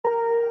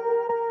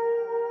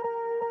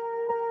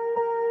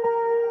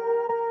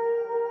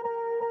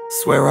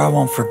Swear I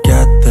won't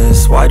forget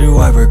this, why do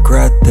I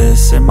regret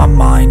this? In my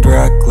mind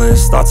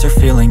reckless, thoughts are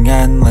feeling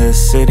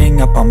endless. Sitting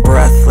up, I'm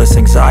breathless,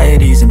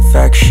 anxiety's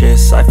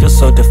infectious. I feel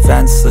so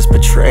defenseless,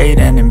 betrayed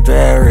and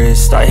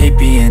embarrassed. I hate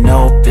being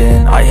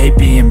open, I hate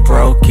being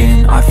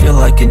broken. I feel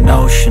like an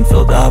ocean,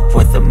 filled up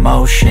with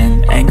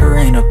emotion. Anger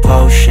ain't a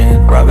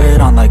potion, rub it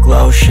on like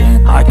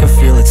lotion. I can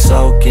feel it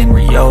soaking,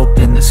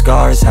 reopen, the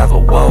scars have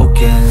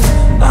awoken.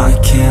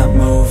 I can't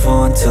move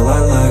on till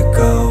I let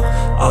go.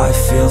 I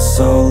feel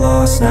so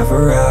lost,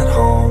 never at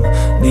home.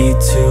 Need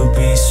to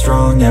be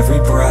strong, every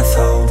breath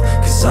hold.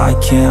 Cause I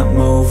can't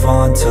move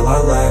on till I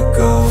let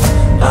go.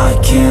 I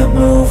can't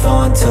move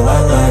on till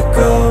I let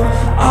go.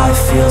 I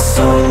feel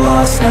so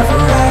lost, never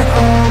at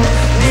home.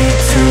 Need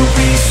to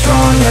be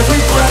strong,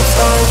 every breath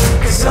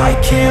hold. Cause I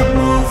can't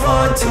move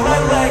on till I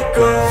let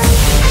go.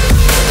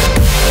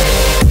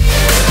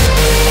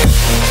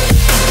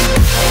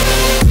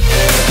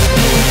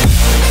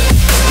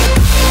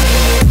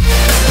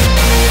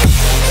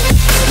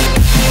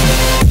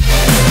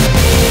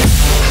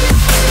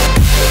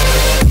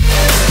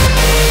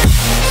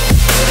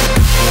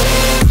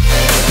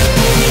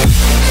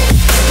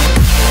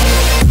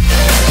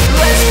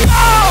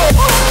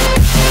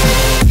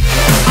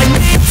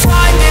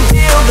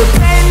 The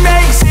pain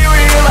makes it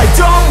real, I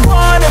don't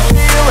wanna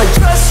feel. I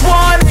just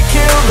wanna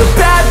kill the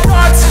bad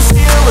thoughts and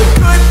steal a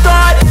good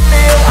thought and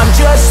feel. I'm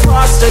just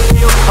lost, I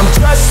feel, I'm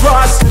just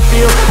lost, I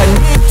feel. I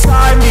need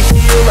time to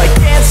heal, I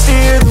can't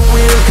steer the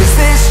wheel. Cause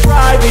this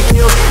drive it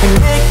kills, and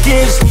it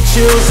gives me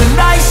chills. A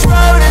nice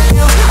road it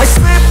feels, I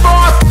slip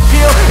off the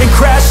peel and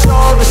crash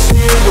all the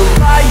steel.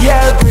 Will I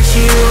ever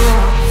heal?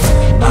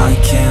 I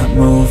can't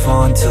move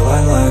on till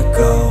I let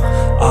go.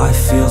 I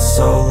feel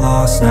so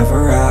lost,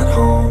 never at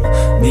home.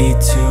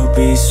 Need to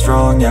be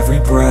strong, every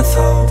breath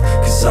hold.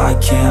 Cause I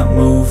can't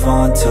move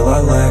on till I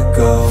let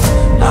go.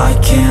 I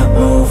can't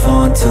move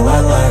on till I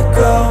let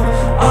go.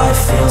 I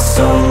feel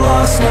so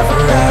lost, never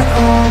at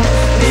home.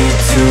 Need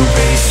to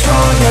be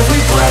strong,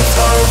 every breath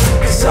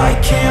hold. Cause I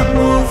can't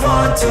move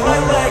on till I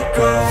let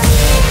go.